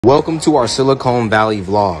Welcome to our Silicon Valley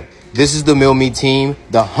vlog. This is the MilMe team,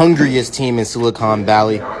 the hungriest team in Silicon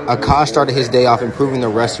Valley. Akash started his day off improving the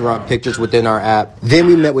restaurant pictures within our app. Then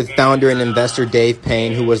we met with founder and investor Dave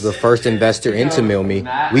Payne, who was the first investor into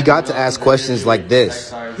MilMe. We got to ask questions like this.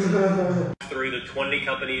 Through the 20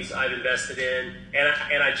 companies I've invested in,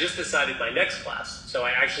 and I just decided my next class, so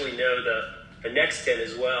I actually know the next 10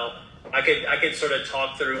 as well. I could sort of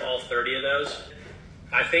talk through all 30 of those.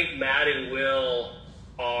 I think Matt and Will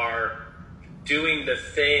are doing the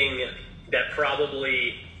thing that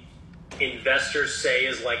probably investors say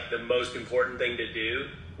is like the most important thing to do,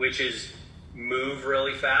 which is move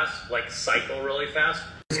really fast, like cycle really fast.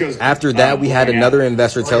 After that, we had another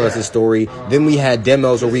investor tell us his story. Then we had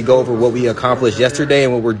demos where we go over what we accomplished yesterday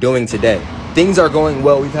and what we're doing today. Things are going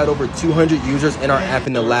well. We've had over 200 users in our app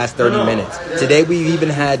in the last 30 minutes. Today, we even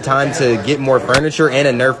had time to get more furniture and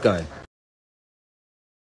a Nerf gun.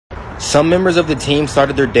 Some members of the team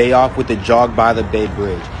started their day off with a jog by the Bay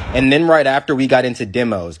Bridge. And then right after, we got into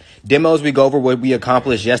demos. Demos, we go over what we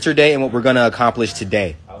accomplished yesterday and what we're going to accomplish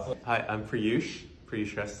today. Hi, I'm Priyush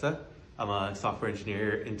Resta. I'm a software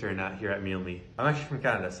engineer intern here at MilMe. I'm actually from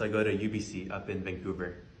Canada, so I go to UBC up in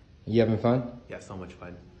Vancouver. You having fun? Yeah, so much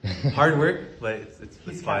fun. Hard work, but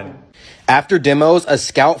it's fun. After demos, a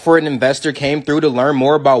scout for an investor came through to learn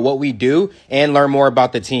more about what we do and learn more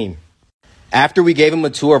about the team. After we gave him a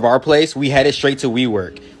tour of our place, we headed straight to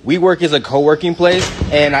WeWork. WeWork is a co-working place,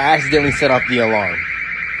 and I accidentally set off the alarm.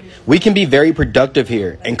 We can be very productive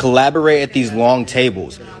here and collaborate at these long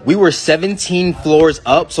tables. We were 17 floors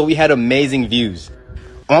up, so we had amazing views.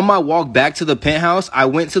 On my walk back to the penthouse, I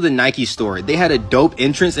went to the Nike store. They had a dope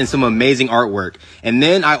entrance and some amazing artwork. And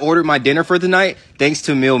then I ordered my dinner for the night, thanks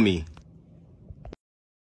to MilMe.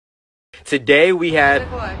 Today we had...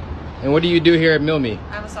 And what do you do here at MilMe?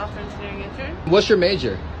 I'm a software engineering intern. What's your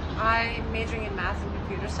major? I'm majoring in math and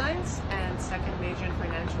computer science and second major in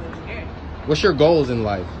financial engineering. What's your goals in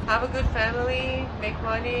life? Have a good family, make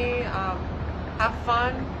money, have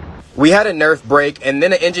fun. We had a Nerf break, and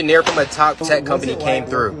then an engineer from a top tech company came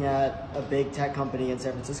through. Working at a big tech company in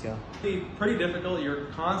San Francisco. Pretty difficult. You're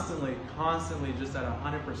constantly just at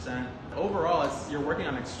 100%. Overall, you're working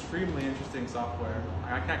on extremely interesting software.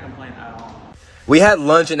 I can't complain at all. We had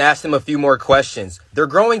lunch and asked them a few more questions. They're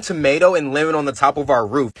growing tomato and lemon on the top of our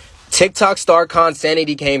roof. TikTok star Khan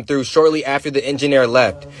Sanity came through shortly after the engineer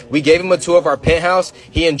left. We gave him a tour of our penthouse.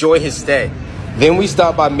 He enjoyed his stay. Then we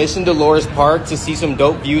stopped by Mission Dolores Park to see some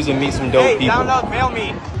dope views and meet some dope people. Download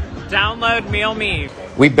MilMe. Download MilMe.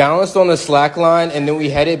 We balanced on the slack line, and then we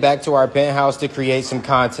headed back to our penthouse to create some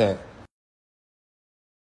content.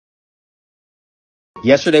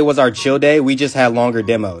 Yesterday was our chill day. We just had longer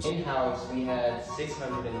demos. In-house, we had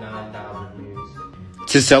 609,000 views.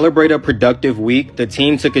 To celebrate a productive week, the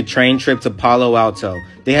team took a train trip to Palo Alto.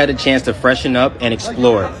 They had a chance to freshen up and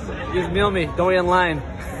explore. Use MilMe. Don't wait in line.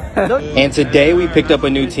 And today we picked up a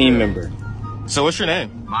new team member. So what's your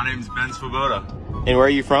name? My name's Ben Swoboda. And where are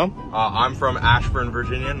you from? I'm from Ashburn,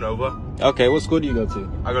 Virginia, Nova. Okay, what school do you go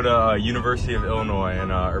to? I go to University of Illinois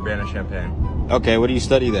in Urbana-Champaign. Okay, what do you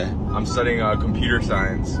study there? I'm studying computer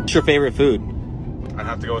science. What's your favorite food? I'd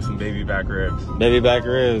have to go with some baby back ribs. Baby back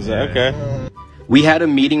ribs, yeah. Okay. We had a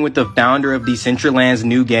meeting with the founder of Decentraland's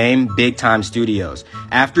new game, Big Time Studios.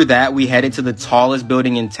 After that, we headed to the tallest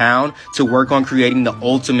building in town to work on creating the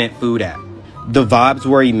ultimate food app. The vibes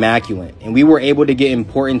were immaculate, and we were able to get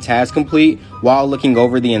important tasks complete while looking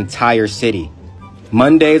over the entire city.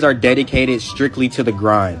 Mondays are dedicated strictly to the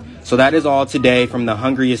grind. So that is all today from the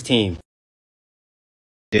hungriest team.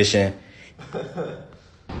 Today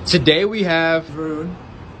we have Varun.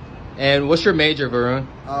 And what's your major, Varun?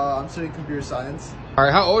 I'm studying computer science. All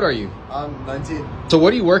right, how old are you? I'm 19. So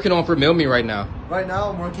what are you working on for MilMe right now? Right now,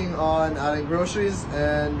 I'm working on adding groceries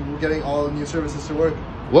and getting all new services to work.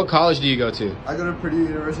 What college do you go to? I go to Purdue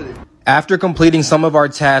University. After completing some of our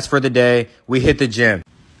tasks for the day, we hit the gym.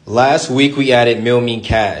 Last week, we added MilMe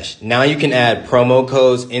Cash. Now you can add promo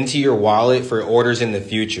codes into your wallet for orders in the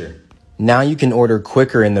future. Now you can order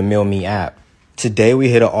quicker in the MilMe app. Today, we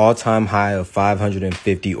hit an all-time high of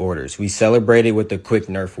 550 orders. We celebrated with a quick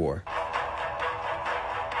Nerf war.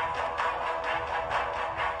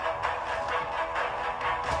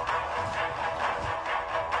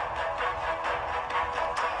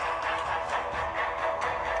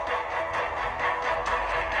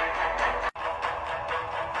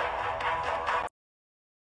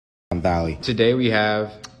 Valley. Today we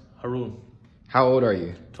have Haroon. How old are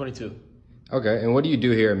you? 22. Okay, and what do you do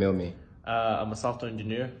here at MilMe? I'm a software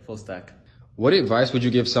engineer, full stack. What advice would you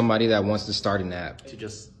give somebody that wants to start an app? To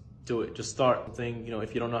just do it. Just start.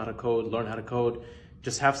 If you don't know how to code, learn how to code.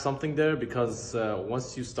 just have something there, because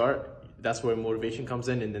once you start, that's where motivation comes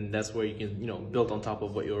in, and then that's where you can, build on top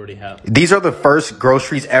of what you already have. These are the first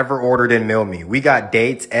groceries ever ordered in Meal Me. We got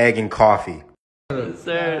dates, egg, and coffee.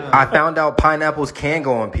 Sir. I found out pineapples can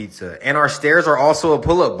go on pizza, and our stairs are also a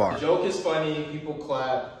pull-up bar. The joke is funny, people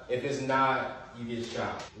clap. If it's not, you get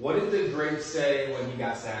shot. What did the grape say when he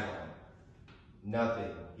got sat on? Nothing.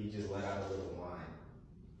 He just let out a little whine.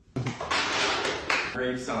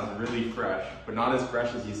 Grape sounds really fresh, but not as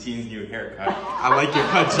fresh as Yassine's new haircut. I like your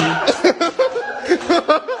cut, G.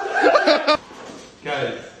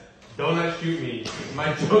 Guys, don't not shoot me.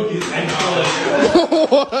 My joke is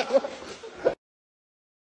excellent.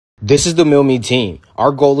 This is the Meal Me team.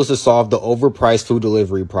 Our goal is to solve the overpriced food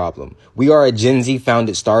delivery problem. We are a Gen Z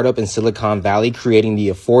founded startup in Silicon Valley creating the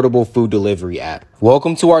affordable food delivery app.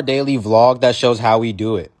 Welcome to our daily vlog that shows how we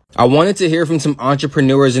do it. I wanted to hear from some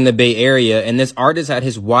entrepreneurs in the Bay Area, and this artist had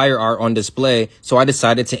his wire art on display, so I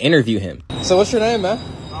decided to interview him. So what's your name, man?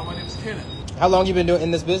 My name's Kenneth. How long you been doing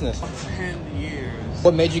in this business? 10 years.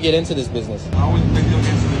 What made you get into this business? I always been doing it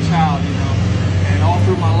as a child, and all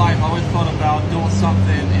through my life I always thought about doing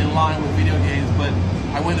something in line with video games, but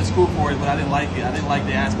I went to school for it, but I didn't like it. I didn't like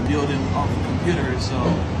the aspect of building off the computer, so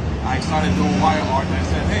I started doing wire art, and I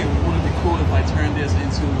said, hey, wouldn't it be cool if I turned this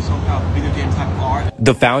into some kind of video game type of art?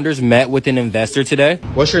 The founders met with an investor today.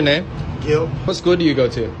 What's your name? Gil. What school do you go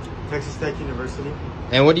to? Texas Tech University.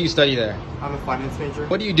 And what do you study there? I'm a finance major.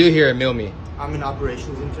 What do you do here at Meal Me? I'm an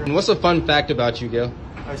operations intern. And what's a fun fact about you, Gil?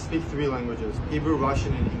 I speak 3 languages, Hebrew,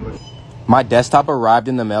 Russian, and English. My desktop arrived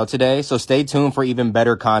in the mail today, so stay tuned for even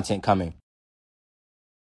better content coming.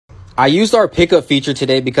 I used our pickup feature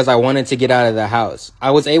today because I wanted to get out of the house.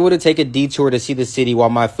 I was able to take a detour to see the city while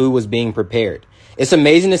my food was being prepared. It's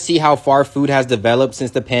amazing to see how far food has developed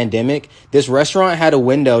since the pandemic. This restaurant had a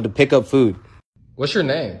window to pick up food. What's your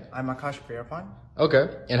name? I'm Akash Priyapan. Okay.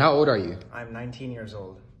 And how old are you? I'm 19 years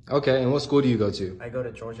old. Okay. And what school do you go to? I go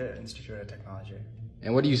to Georgia Institute of Technology.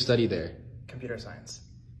 And what do you study there? Computer science.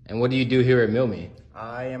 And what do you do here at Meal Me?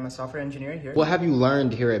 I am a software engineer here. What have you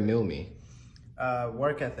learned here at Meal Me?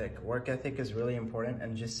 Work ethic. Work ethic is really important,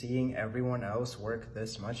 and just seeing everyone else work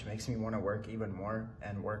this much makes me want to work even more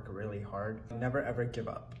and work really hard. Never ever give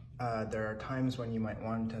up. There are times when you might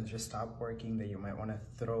want to just stop working, that you might want to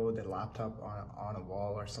throw the laptop on a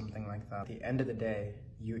wall or something like that. At the end of the day,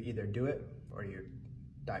 you either do it or you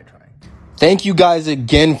die trying. Thank you guys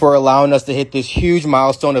again for allowing us to hit this huge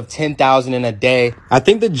milestone of 10,000 in a day. I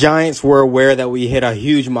think the Giants were aware that we hit a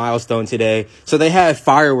huge milestone today, so they had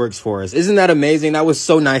fireworks for us. Isn't that amazing? That was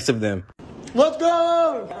so nice of them. Let's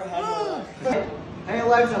go! Hey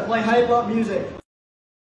Alexa, play hype up music.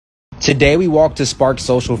 Today we walked to Spark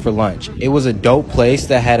Social for lunch. It was a dope place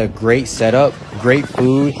that had a great setup, great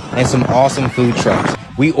food, and some awesome food trucks.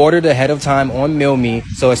 We ordered ahead of time on Meal Me,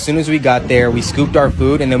 so as soon as we got there, we scooped our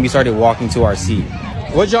food and then we started walking to our seat.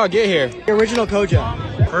 What'd y'all get here? The original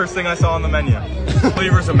Koja. First thing I saw on the menu.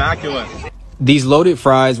 Flavor's immaculate. These loaded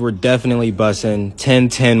fries were definitely bussin'.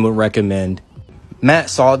 10/10 would recommend. Matt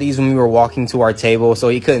saw these when we were walking to our table, so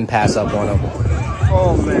he couldn't pass up on them.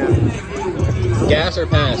 Oh man. Gas or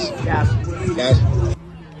pass? Gas. Gas.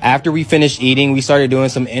 After we finished eating, we started doing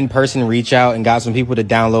some in-person reach out and got some people to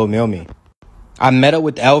download Meal Me. I met up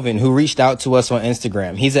with Elvin, who reached out to us on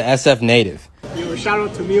Instagram. He's an SF native. Yo, shout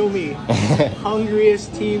out to Meal Me,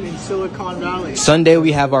 hungriest team in Silicon Valley. Sunday,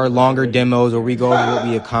 we have our longer demos where we go over what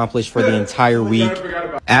we accomplished for the entire week.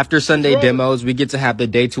 After Sunday demos, we get to have the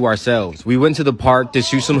day to ourselves. We went to the park to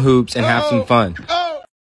shoot some hoops and have some fun.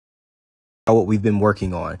 What we've been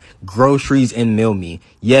working on. Groceries in Meal Me.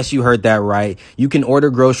 Yes, you heard that right. You can order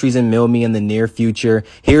groceries in Meal Me in the near future.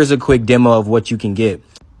 Here's a quick demo of what you can get.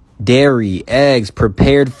 Dairy, eggs,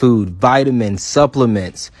 prepared food, vitamins,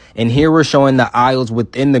 supplements. And here we're showing the aisles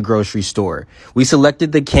within the grocery store. We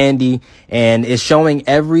selected the candy and it's showing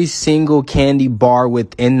every single candy bar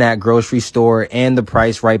within that grocery store and the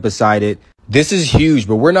price right beside it. This is huge,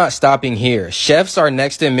 but we're not stopping here. Chefs are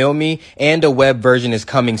next in Meal Me and a web version is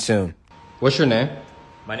coming soon. What's your name?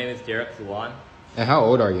 My name is Derek Luan. And how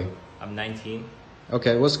old are you? I'm 19.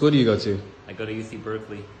 Okay, what school do you go to? I go to UC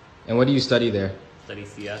Berkeley. And what do you study there? Study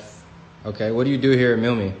CS. Okay, what do you do here at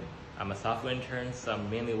Meal Me? I'm a software intern, so I'm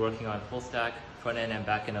mainly working on full stack, front end and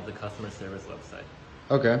back end of the customer service website.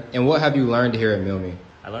 Okay, and what have you learned here at Meal Me?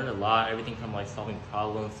 I learned a lot, everything from like solving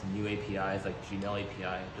problems to new APIs like Gmail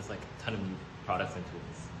API, just like a ton of new products and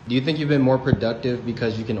tools. Do you think you've been more productive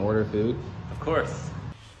because you can order food? Of course.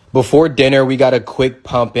 Before dinner, we got a quick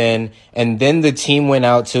pump in, and then the team went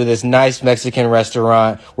out to this nice Mexican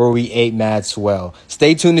restaurant where we ate mad swell.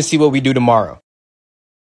 Stay tuned to see what we do tomorrow.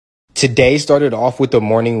 Today started off with a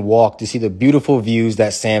morning walk to see the beautiful views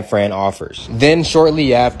that San Fran offers. Then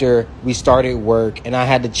shortly after, we started work and I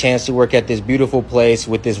had the chance to work at this beautiful place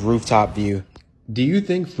with this rooftop view. Do you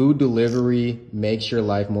think food delivery makes your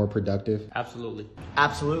life more productive? Absolutely.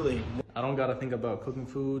 Absolutely. I don't gotta think about cooking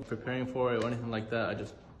food, preparing for it, or anything like that. I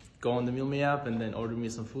just go on the MealMe app and then order me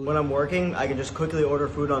some food. When I'm working, I can just quickly order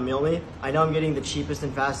food on MealMe. I know I'm getting the cheapest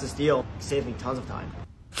and fastest deal, saving tons of time.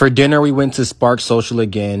 For dinner, we went to Spark Social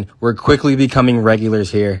again. We're quickly becoming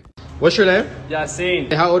regulars here. What's your name?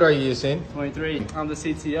 Yassine. How old are you, Yassine? 23. I'm the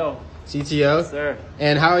CTO. CTO? Yes, sir.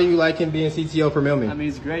 And how are you liking being CTO for MealMe? I mean,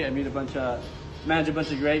 it's great. I meet manage a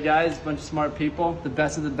bunch of great guys, a bunch of smart people, the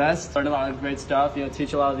best of the best. Learn a lot of great stuff,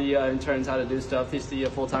 teach a lot of the interns how to do stuff, teach the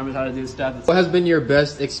full-timers how to do stuff. What has been your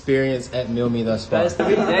best experience at MealMe thus far? Best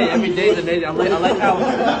every day is amazing. I like how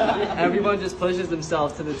everyone just pushes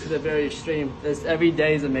themselves to the very extreme. Every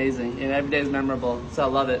day is amazing and every day is memorable, so I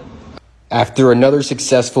love it. After another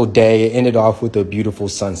successful day, it ended off with a beautiful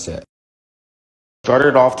sunset.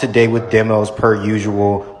 Started off today with demos per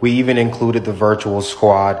usual. We even included the virtual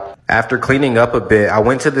squad. After cleaning up a bit, I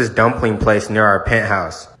went to this dumpling place near our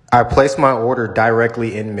penthouse. I placed my order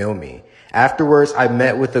directly in MealMe. Afterwards, I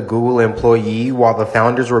met with a Google employee while the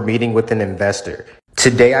founders were meeting with an investor.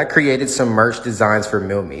 Today, I created some merch designs for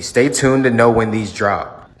MealMe. Stay tuned to know when these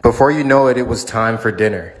drop. Before you know it, it was time for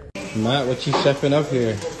dinner. Matt, what you chefing up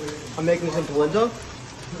here? I'm making some polenta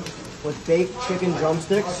with baked chicken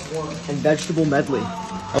drumsticks and vegetable medley.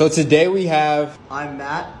 So today we have... I'm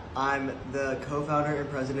Matt. I'm the co-founder and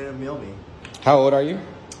president of MealMe. How old are you?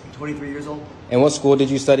 I'm 23 years old. And what school did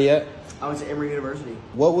you study at? I went to Emory University.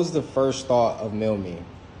 What was the first thought of MealMe?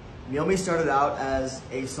 MealMe started out as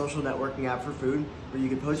a social networking app for food, where you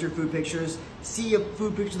could post your food pictures, see a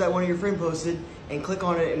food picture that one of your friends posted, and click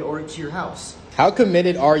on it and order it to your house. How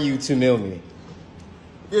committed are you to MealMe?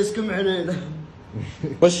 Just committed.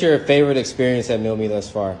 What's your favorite experience at MealMe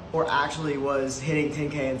thus far? Or actually was hitting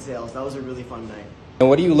 10K in sales. That was a really fun night. And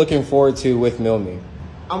what are you looking forward to with MealMe?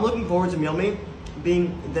 I'm looking forward to MealMe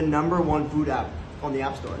being the #1 food app on the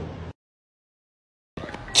App Store.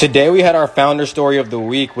 Today we had our founder story of the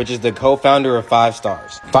week, which is the co-founder of 5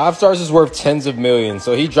 Stars. 5 Stars is worth tens of millions,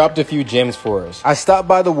 so he dropped a few gems for us. I stopped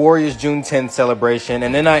by the Warriors June 10th celebration,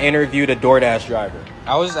 and then I interviewed a DoorDash driver.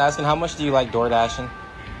 I was just asking, how much do you like DoorDashing?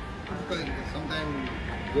 Sometimes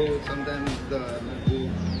good, sometimes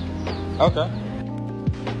good. Okay.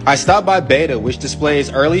 I stopped by Beta, which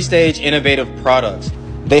displays early-stage innovative products.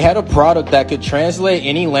 They had a product that could translate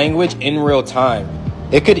any language in real time.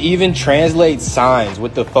 It could even translate signs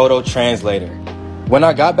with the photo translator. When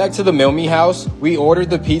I got back to the MealMe house, we ordered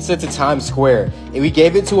the pizza to Times Square, and we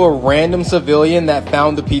gave it to a random civilian that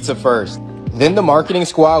found the pizza first. Then the marketing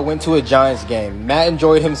squad went to a Giants game. Matt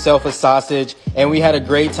enjoyed himself a sausage, and we had a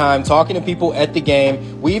great time talking to people at the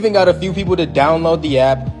game. We even got a few people to download the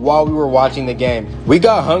app while we were watching the game. We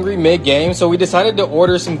got hungry mid-game, so we decided to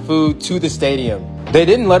order some food to the stadium. They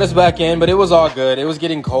didn't let us back in, but it was all good. It was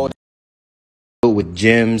getting cold. With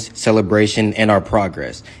gyms, celebration, and our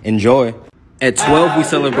progress. Enjoy. At 12, we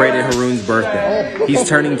celebrated Haroon's birthday. He's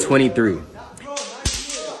turning 23.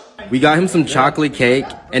 We got him some chocolate cake,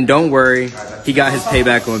 and don't worry, he got his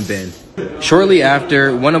payback on Ben. Shortly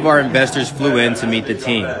after, one of our investors flew in to meet the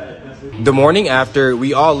team. The morning after,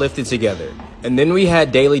 we all lifted together. And then we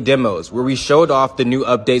had daily demos where we showed off the new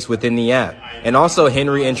updates within the app. And also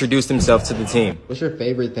Henry introduced himself to the team. What's your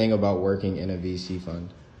favorite thing about working in a VC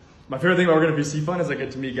fund? My favorite thing about working at a VC fund is I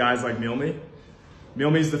get to meet guys like MealMe.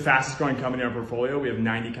 MealMe is the fastest growing company in our portfolio. We have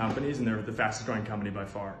 90 companies and they're the fastest growing company by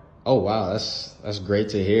far. Oh wow, that's great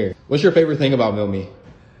to hear. What's your favorite thing about MealMe?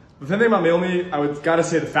 The favorite thing about MealMe, I would gotta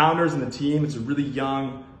say the founders and the team. It's a really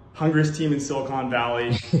young, hungriest team in Silicon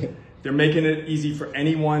Valley. They're making it easy for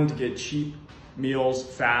anyone to get cheap meals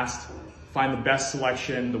fast, find the best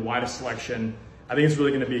selection, the widest selection. I think it's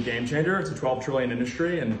really gonna be a game changer. It's a $12 trillion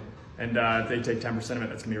industry and if they take 10% of it,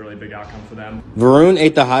 that's gonna be a really big outcome for them. Varun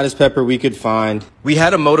ate the hottest pepper we could find. We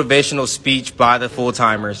had a motivational speech by the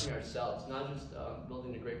full-timers. Ourselves, not just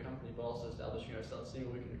building a great company, but also establishing ourselves, seeing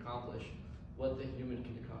what we can accomplish, what the human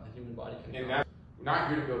body can accomplish. We're not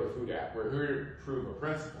here to build a food app. We're here to prove a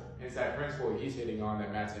principle. And it's that principle he's hitting on,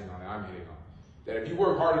 that Matt's hitting on, that I'm hitting on. That if you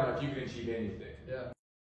work hard enough, you can achieve anything. Yeah.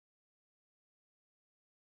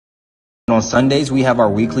 On Sundays, we have our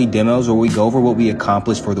weekly demos where we go over what we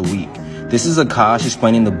accomplished for the week. This is Akash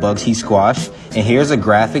explaining the bugs he squashed, and here's a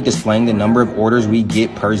graphic displaying the number of orders we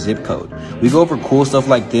get per zip code. We go over cool stuff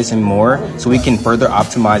like this and more so we can further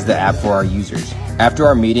optimize the app for our users. After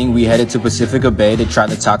our meeting, we headed to Pacifica Bay to try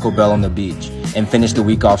the Taco Bell on the beach and finish the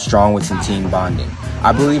week off strong with some team bonding.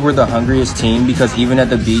 I believe we're the hungriest team because even at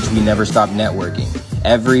the beach, we never stop networking.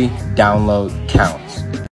 Every download counts.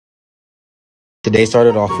 Today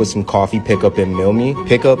started off with some coffee pickup in Milme.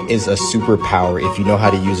 Pickup is a superpower if you know how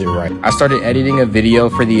to use it right. I started editing a video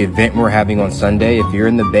for the event we're having on Sunday. If you're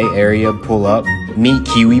in the Bay Area, pull up. Meet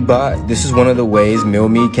KiwiBot. This is one of the ways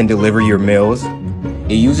Milme can deliver your meals.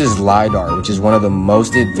 It uses LiDAR, which is one of the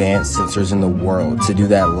most advanced sensors in the world, to do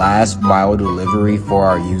that last mile delivery for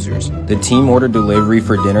our users. The team ordered delivery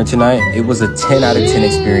for dinner tonight. It was a 10 out of 10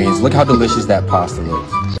 experience. Look how delicious that pasta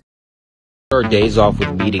looks. Our days off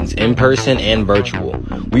with meetings in person and virtual.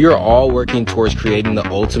 We are all working towards creating the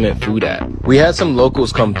ultimate food app. We had some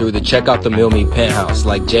locals come through to check out the Milme penthouse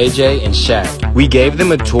like JJ and Shaq. We gave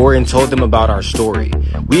them a tour and told them about our story.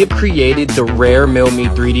 We have created the rare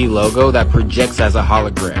Milme 3D logo that projects as a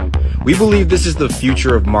hologram. We believe this is the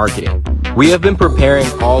future of marketing. We have been preparing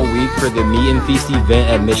all week for the Meet and Feast event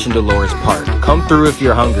at Mission Dolores Park. Come through if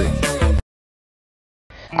you're hungry.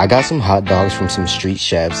 I got some hot dogs from some street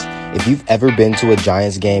chefs. If you've ever been to a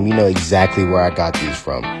Giants game, you know exactly where I got these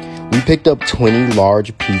from. We picked up 20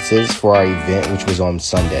 large pizzas for our event, which was on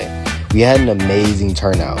Sunday. We had an amazing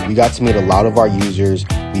turnout. We got to meet a lot of our users,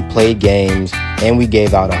 we played games, and we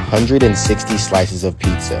gave out 160 slices of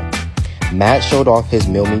pizza. Matt showed off his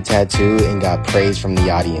Milme tattoo and got praise from the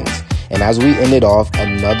audience. And as we ended off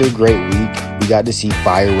another great week, we got to see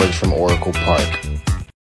fireworks from Oracle Park.